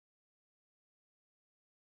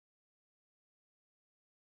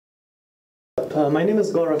My name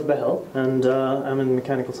is Gaurav Bahl, and I'm in the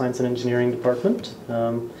Mechanical Science and Engineering department.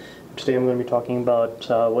 Today I'm going to be talking about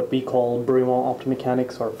what we call Brillouin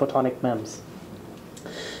Optomechanics, or photonic MEMS.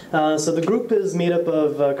 So the group is made up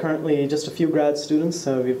of currently just a few grad students.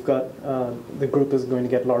 We've got the group is going to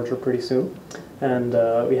get larger pretty soon, and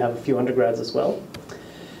we have a few undergrads as well.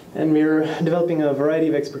 And we're developing a variety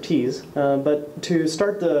of expertise. But to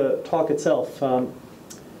start the talk itself,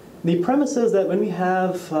 the premise is that when we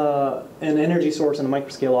have an energy source in a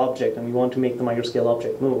microscale object and we want to make the microscale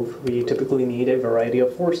object move, we typically need a variety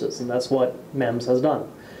of forces, and that's what MEMS has done.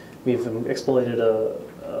 We've exploited a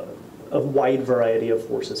wide variety of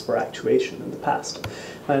forces for actuation in the past.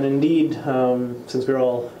 And indeed, since we're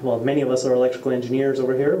all, well, many of us are electrical engineers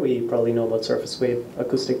over here, we probably know about surface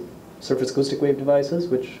acoustic wave devices,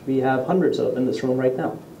 which we have hundreds of in this room right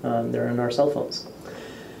now. They're in our cell phones.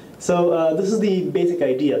 So this is the basic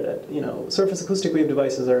idea that, surface acoustic wave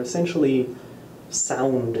devices are essentially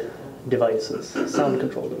sound devices, sound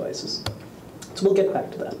control devices. So we'll get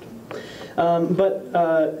back to that.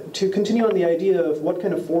 But to continue on the idea of what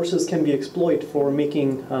kind of forces can we exploit for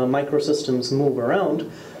making microsystems move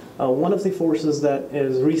around, one of the forces that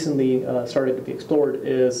is recently started to be explored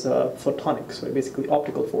is photonics, or basically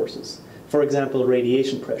optical forces. For example,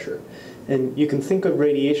 radiation pressure. And you can think of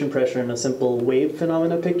radiation pressure in a simple wave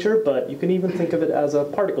phenomena picture, but you can even think of it as a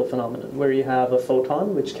particle phenomenon, where you have a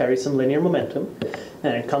photon which carries some linear momentum,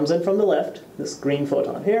 and it comes in from the left, this green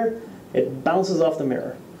photon here, it bounces off the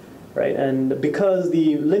mirror, right? And because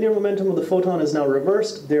the linear momentum of the photon is now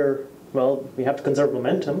reversed, we have to conserve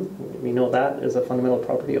momentum. We know that is a fundamental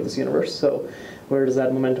property of this universe. So where does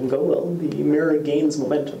that momentum go? Well, the mirror gains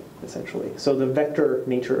momentum, essentially. So the vector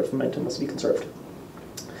nature of momentum must be conserved.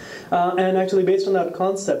 And actually, based on that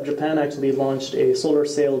concept, Japan actually launched a solar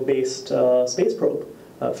sail-based space probe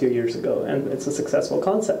a few years ago, and it's a successful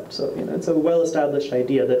concept. So it's a well-established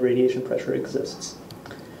idea that radiation pressure exists.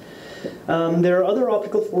 There are other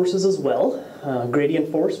optical forces as well. Gradient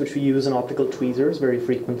force, which we use in optical tweezers very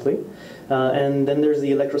frequently. And then there's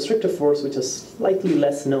the electrostrictive force, which is slightly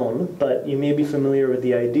less known, but you may be familiar with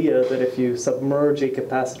the idea that if you submerge a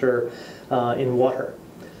capacitor in water,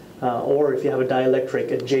 or if you have a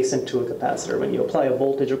dielectric adjacent to a capacitor, when you apply a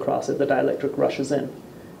voltage across it, the dielectric rushes in.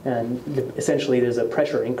 And essentially there's a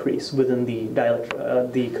pressure increase within the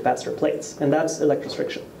capacitor plates, and that's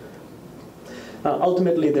electrostriction.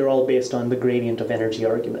 Ultimately, they're all based on the gradient of energy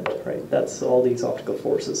argument, right? That's all these optical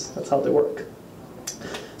forces. That's how they work.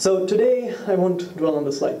 So today, I won't dwell on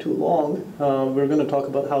the slide too long. We're going to talk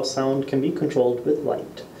about how sound can be controlled with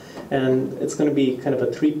light. And it's going to be kind of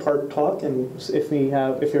a three-part talk, and if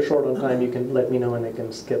you're short on time, you can let me know and I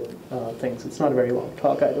can skip things. It's not a very long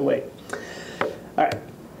talk either way. All right.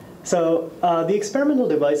 So the experimental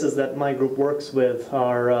devices that my group works with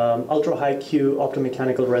are ultra-high Q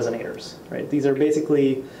optomechanical resonators. Right? These are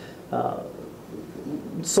basically,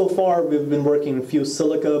 so far we've been working in fused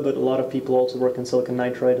silica, but a lot of people also work in silicon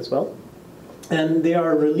nitride as well. And they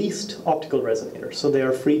are released optical resonators, so they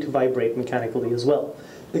are free to vibrate mechanically as well.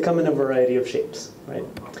 They come in a variety of shapes. Right?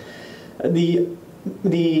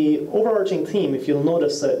 The overarching theme, if you'll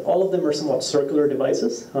notice, that all of them are somewhat circular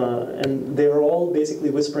devices, and they are all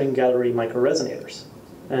basically whispering gallery microresonators.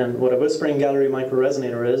 And what a whispering gallery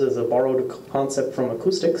microresonator is a borrowed concept from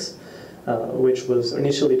acoustics, which was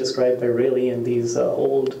initially described by Rayleigh in these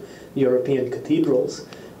old European cathedrals,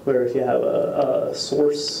 where if you have a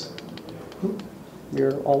source,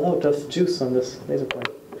 you're all out of juice on this laser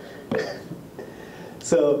pointer.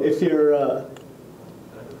 So if you're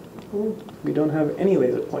we don't have any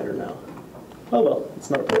laser pointer now. Oh well, it's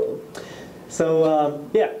not a problem. So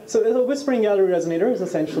so a whispering gallery resonator is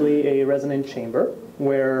essentially a resonant chamber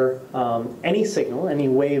where any signal, any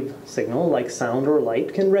wave signal, like sound or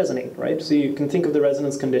light, can resonate, right? So you can think of the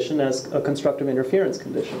resonance condition as a constructive interference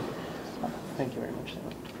condition. Thank you very much, Sam.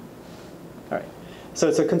 All right. So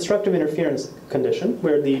it's a constructive interference condition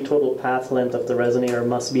where the total path length of the resonator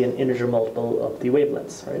must be an integer multiple of the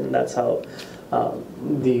wavelengths, right? And that's how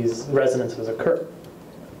these resonances occur.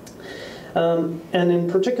 And in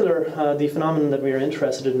particular, the phenomenon that we are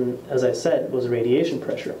interested in, as I said, was radiation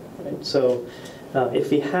pressure. Right? So if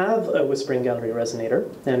we have a whispering gallery resonator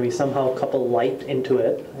and we somehow couple light into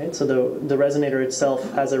it, right? So the resonator itself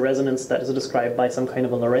has a resonance that is described by some kind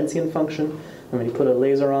of a Lorentzian function. And when you put a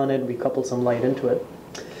laser on it, we couple some light into it.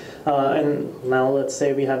 And now let's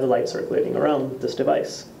say we have the light circulating around this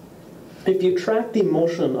device. If you track the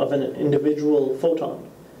motion of an individual photon,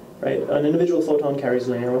 right, an individual photon carries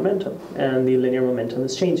linear momentum, and the linear momentum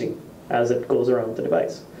is changing as it goes around the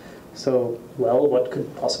device. So, well, what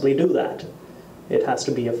could possibly do that? It has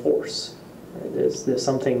to be a force. Right? There's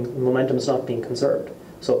something, momentum is not being conserved.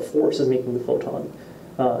 So a force is making the photon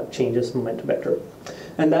change its momentum vector.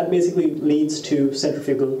 And that basically leads to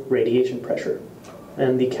centrifugal radiation pressure.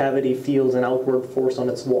 And the cavity feels an outward force on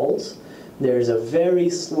its walls. There's a very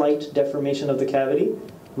slight deformation of the cavity,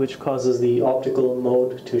 which causes the optical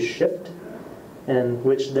mode to shift, and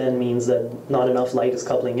which then means that not enough light is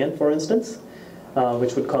coupling in, for instance,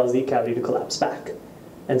 which would cause the cavity to collapse back.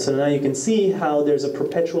 And so now you can see how there's a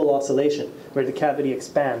perpetual oscillation where the cavity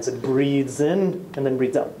expands. It breathes in and then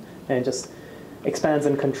breathes out. And it just expands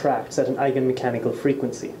and contracts at an eigenmechanical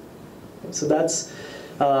frequency. So that's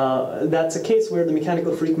a case where the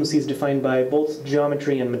mechanical frequency is defined by both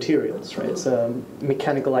geometry and materials, right? It's a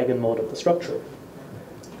mechanical eigenmode of the structure.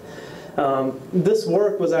 This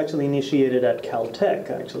work was actually initiated at Caltech,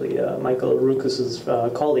 actually, Michael Rukus's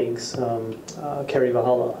colleagues, Kerry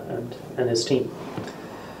Vahala and his team.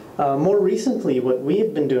 More recently, what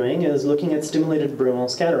we've been doing is looking at stimulated Brillouin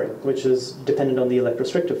scattering, which is dependent on the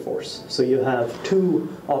electrostrictive force. So you have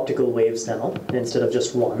two optical waves now, instead of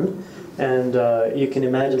just one. And you can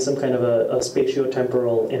imagine some kind of a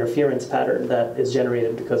spatiotemporal interference pattern that is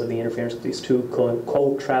generated because of the interference of these two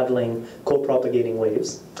co-traveling, co-propagating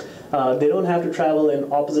waves. They don't have to travel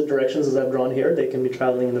in opposite directions as I've drawn here. They can be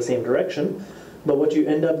traveling in the same direction. But what you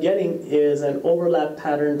end up getting is an overlap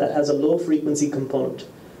pattern that has a low frequency component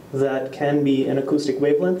that can be an acoustic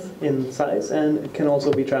wavelength in size, and it can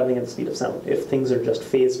also be traveling at the speed of sound if things are just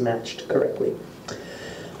phase matched correctly.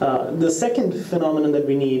 The second phenomenon that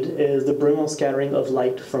we need is the Brillouin scattering of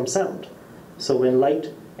light from sound. So when light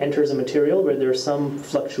enters a material where there's some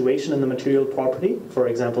fluctuation in the material property, for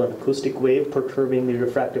example an acoustic wave perturbing the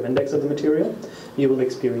refractive index of the material, you will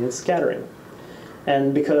experience scattering.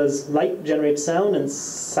 And because light generates sound and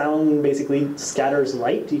sound basically scatters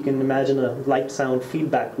light, you can imagine a light-sound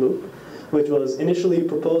feedback loop, which was initially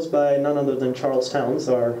proposed by none other than Charles Townes,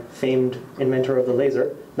 our famed inventor of the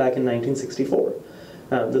laser, back in 1964.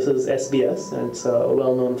 This is SBS, and it's a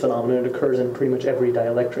well-known phenomenon. It occurs in pretty much every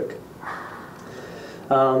dielectric.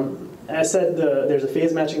 As said, there's a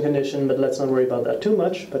phase matching condition, but let's not worry about that too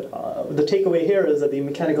much. But the takeaway here is that the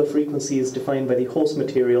mechanical frequency is defined by the host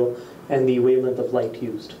material and the wavelength of light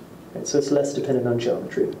used. Right? So it's less dependent on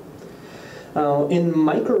geometry. In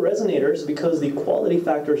microresonators, because the quality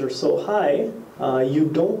factors are so high, you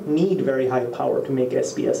don't need very high power to make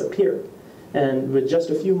SBS appear. And with just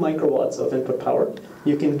a few microwatts of input power,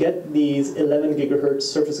 you can get these 11 gigahertz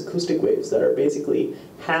surface acoustic waves that are basically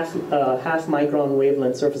half micron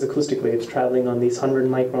wavelength surface acoustic waves traveling on these 100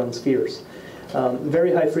 micron spheres.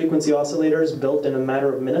 Very high frequency oscillators built in a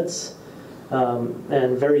matter of minutes,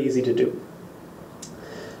 and very easy to do.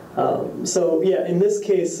 So yeah, in this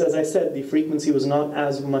case, as I said, the frequency was not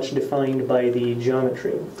as much defined by the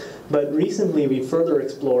geometry. But recently we further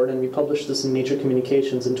explored, and we published this in Nature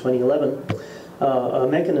Communications in 2011, a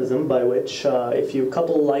mechanism by which if you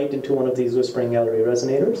couple light into one of these whispering gallery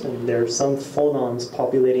resonators, and there are some phonons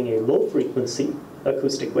populating a low frequency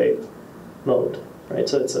acoustic wave mode, right?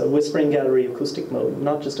 So it's a whispering gallery acoustic mode,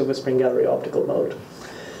 not just a whispering gallery optical mode.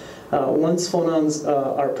 Once phonons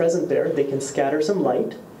are present there, they can scatter some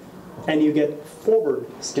light, and you get forward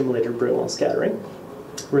stimulated Brillouin scattering,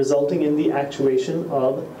 resulting in the actuation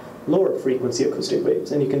of lower frequency acoustic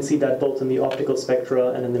waves. And you can see that both in the optical spectra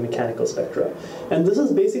and in the mechanical spectra. And this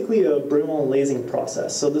is basically a Brillouin lasing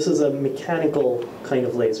process. So this is a mechanical kind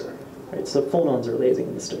of laser, right? So phonons are lasing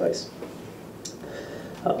in this device.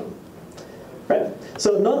 Right.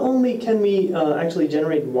 So not only can we actually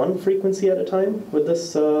generate one frequency at a time with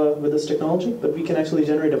this technology, but we can actually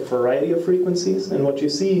generate a variety of frequencies. And what you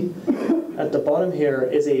see at the bottom here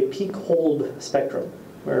is a peak-hold spectrum,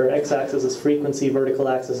 where x-axis is frequency, vertical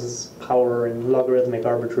axis is power in logarithmic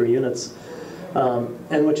arbitrary units.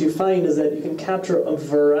 And what you find is that you can capture a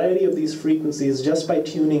variety of these frequencies just by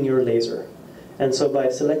tuning your laser. And so by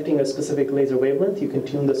selecting a specific laser wavelength, you can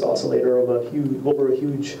tune this oscillator over a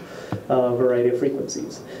huge variety of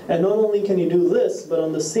frequencies. And not only can you do this, but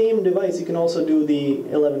on the same device, you can also do the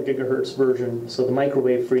 11 gigahertz version, so the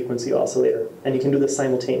microwave frequency oscillator. And you can do this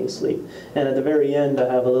simultaneously. And at the very end,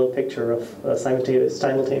 I have a little picture of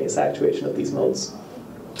simultaneous actuation of these modes.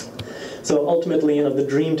 So ultimately, the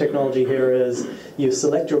dream technology here is you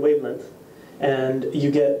select your wavelength, and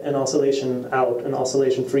you get an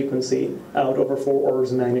oscillation frequency out over 4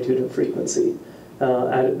 orders of magnitude in frequency.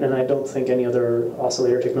 And I don't think any other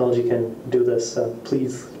oscillator technology can do this.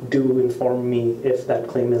 Please do inform me if that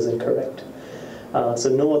claim is incorrect. So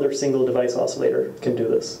no other single device oscillator can do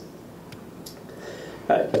this.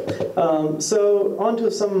 So on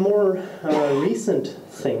to some more recent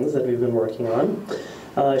things that we've been working on.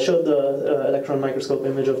 I showed the electron microscope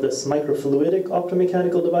image of this microfluidic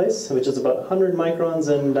optomechanical device, which is about 100 microns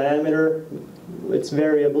in diameter. It's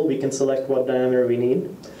variable. We can select what diameter we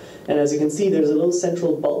need. And as you can see, there's a little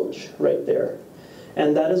central bulge right there.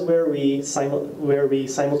 And that is where we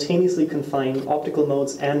simultaneously confine optical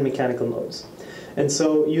modes and mechanical modes. And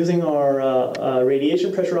so using our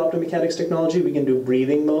radiation pressure optomechanics technology, we can do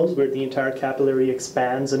breathing modes where the entire capillary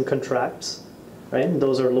expands and contracts, right? And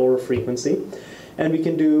those are lower frequency. And we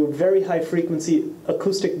can do very high frequency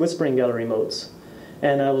acoustic whispering gallery modes.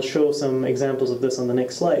 And I will show some examples of this on the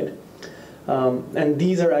next slide. And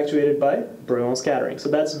these are actuated by Brillouin scattering. So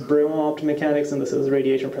that's Brillouin Optomechanics, and this is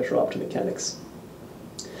radiation pressure optomechanics.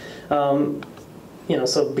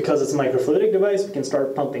 So because it's a microfluidic device, we can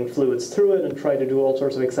start pumping fluids through it and try to do all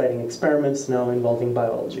sorts of exciting experiments now involving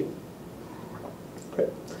biology. Great.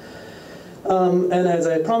 And as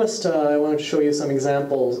I promised, I wanted to show you some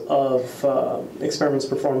examples of experiments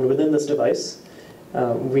performed within this device.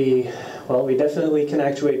 We definitely can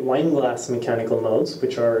actuate wine glass mechanical modes,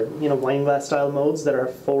 which are wine glass style modes that are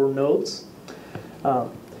 4 nodes.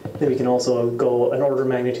 Then we can also go an order of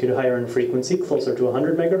magnitude higher in frequency, closer to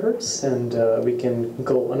 100 megahertz, and we can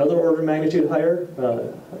go another order of magnitude higher,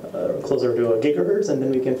 closer to a gigahertz, and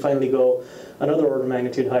then we can finally go another order of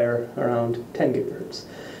magnitude higher, around 10 gigahertz.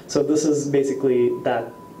 So this is basically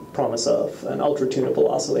that promise of an ultra-tunable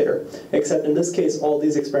oscillator, except in this case, all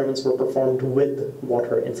these experiments were performed with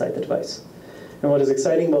water inside the device. And what is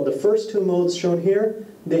exciting about the first 2 modes shown here,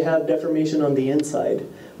 they have deformation on the inside,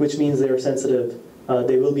 which means they are sensitive.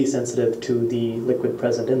 They will be sensitive to the liquid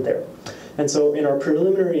present in there. And so in our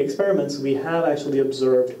preliminary experiments, we have actually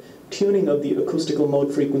observed tuning of the acoustical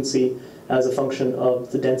mode frequency as a function of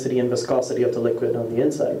the density and viscosity of the liquid on the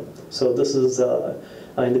inside. So this is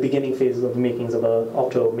in the beginning phases of the makings of an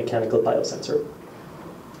optomechanical biosensor.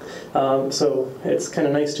 So it's kind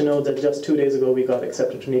of nice to know that just 2 days ago we got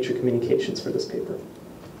accepted to Nature Communications for this paper.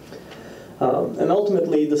 And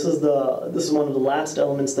ultimately, this is one of the last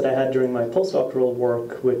elements that I had during my postdoctoral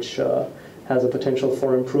work, which has a potential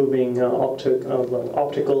for improving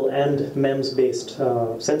optical and MEMS-based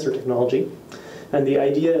sensor technology. And the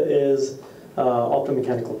idea is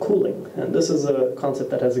optomechanical cooling. And this is a concept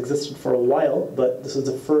that has existed for a while, but this is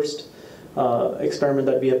the first experiment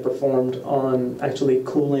that we have performed on actually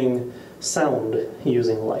cooling sound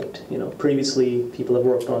using light. Previously, people have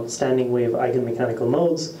worked on standing wave eigenmechanical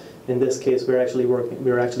modes. In this case, we're actually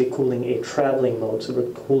cooling a traveling mode, so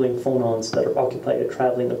we're cooling phonons that are occupied a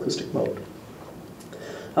traveling acoustic mode.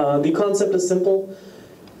 The concept is simple.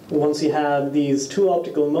 Once you have these 2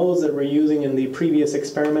 optical modes that we're using in the previous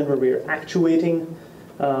experiment where we're actuating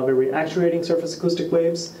surface acoustic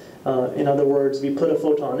waves, in other words, we put a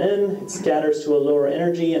photon in, it scatters to a lower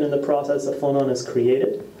energy, and in the process a phonon is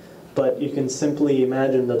created. But you can simply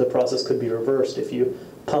imagine that the process could be reversed. If you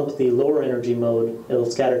pump the lower energy mode, it'll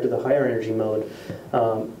scatter to the higher energy mode,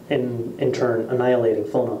 in turn annihilating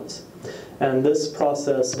phonons. And this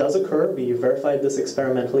process does occur. We verified this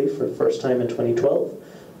experimentally for the first time in 2012.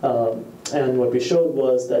 And what we showed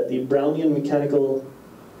was that the Brownian mechanical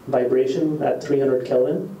vibration at 300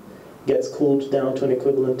 Kelvin gets cooled down to an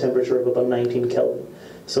equivalent temperature of about 19 Kelvin.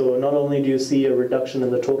 So not only do you see a reduction in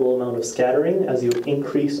the total amount of scattering as you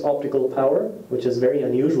increase optical power, which is very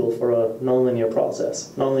unusual for a nonlinear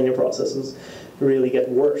process. Nonlinear processes really get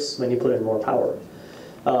worse when you put in more power.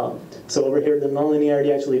 So over here, the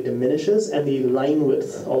nonlinearity actually diminishes, and the line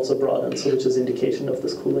width also broadens, which is indication of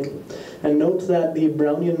this cooling. And note that the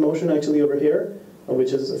Brownian motion actually over here,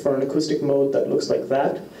 which is for an acoustic mode that looks like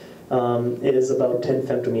that, is about 10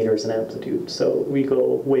 femtometers in amplitude. So we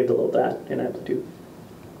go way below that in amplitude.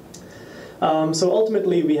 So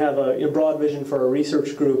ultimately, we have a broad vision for our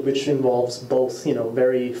research group, which involves both,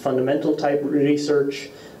 very fundamental type research,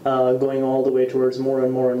 going all the way towards more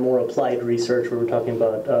and more applied research, where we're talking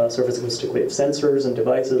about surface acoustic wave sensors and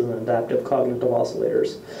devices and adaptive cognitive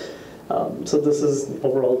oscillators. So this is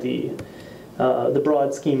overall the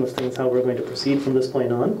broad scheme of things, how we're going to proceed from this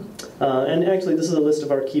point on. And actually, this is a list of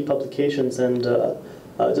our key publications, and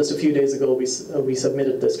just a few days ago, we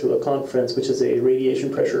submitted this to a conference, which is a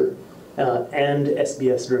radiation pressure and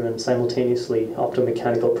SBS-driven simultaneously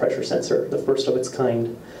optomechanical pressure sensor, the first of its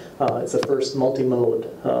kind. It's the first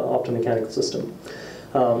multi-mode optomechanical system.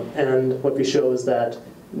 And what we show is that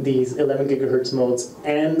these 11 gigahertz modes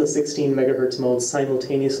and the 16 megahertz modes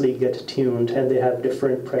simultaneously get tuned, and they have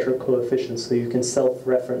different pressure coefficients, so you can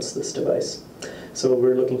self-reference this device. So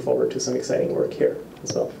we're looking forward to some exciting work here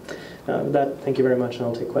as well. With that, thank you very much, and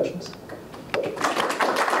I'll take questions.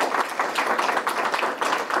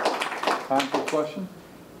 Time for a question?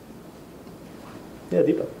 Yeah,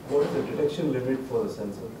 Deepa. What is the detection limit for the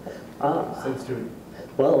sensor? Sensitivity.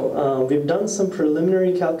 Well, we've done some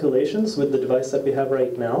preliminary calculations with the device that we have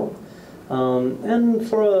right now. And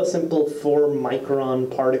for a simple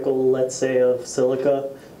 4-micron particle, let's say, of silica,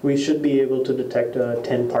 we should be able to detect a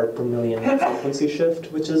 10 part per million frequency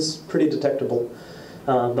shift, which is pretty detectable.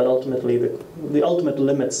 But ultimately, the ultimate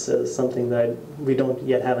limits is something that we don't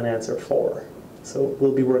yet have an answer for. So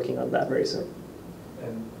we'll be working on that very soon.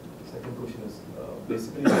 And second question is,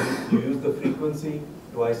 basically you use the frequency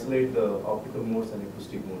to isolate the optical modes and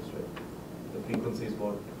acoustic modes, right? The frequency is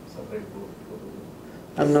what separates both of them.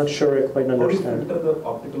 I'm not sure I quite understand. How do you filter the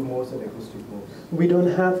optical modes and acoustic modes? We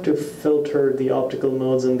don't have to filter the optical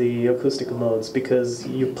modes and the acoustical modes because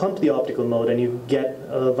you pump the optical mode and you get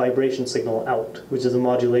a vibration signal out, which is a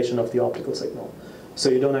modulation of the optical signal. So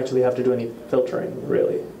you don't actually have to do any filtering,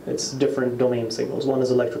 really. It's different domain signals. One is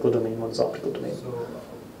electrical domain, one is optical domain. So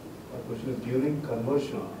my question is, during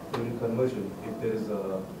conversion, if there is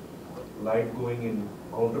a light going in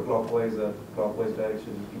counterclockwise or clockwise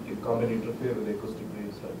direction, it can come and interfere with the acoustic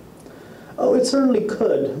waves, right? Oh, it certainly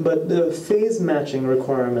could, but the phase matching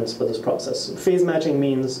requirements for this process. Phase matching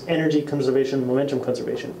means energy conservation, momentum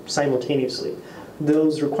conservation simultaneously.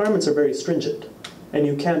 Those requirements are very stringent, and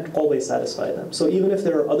you can't always satisfy them. So even if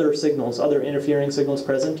there are other signals, other interfering signals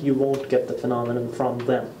present, you won't get the phenomenon from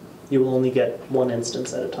them. You will only get one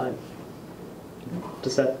instance at a time.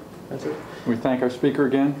 Does that answer? We thank our speaker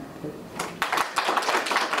again.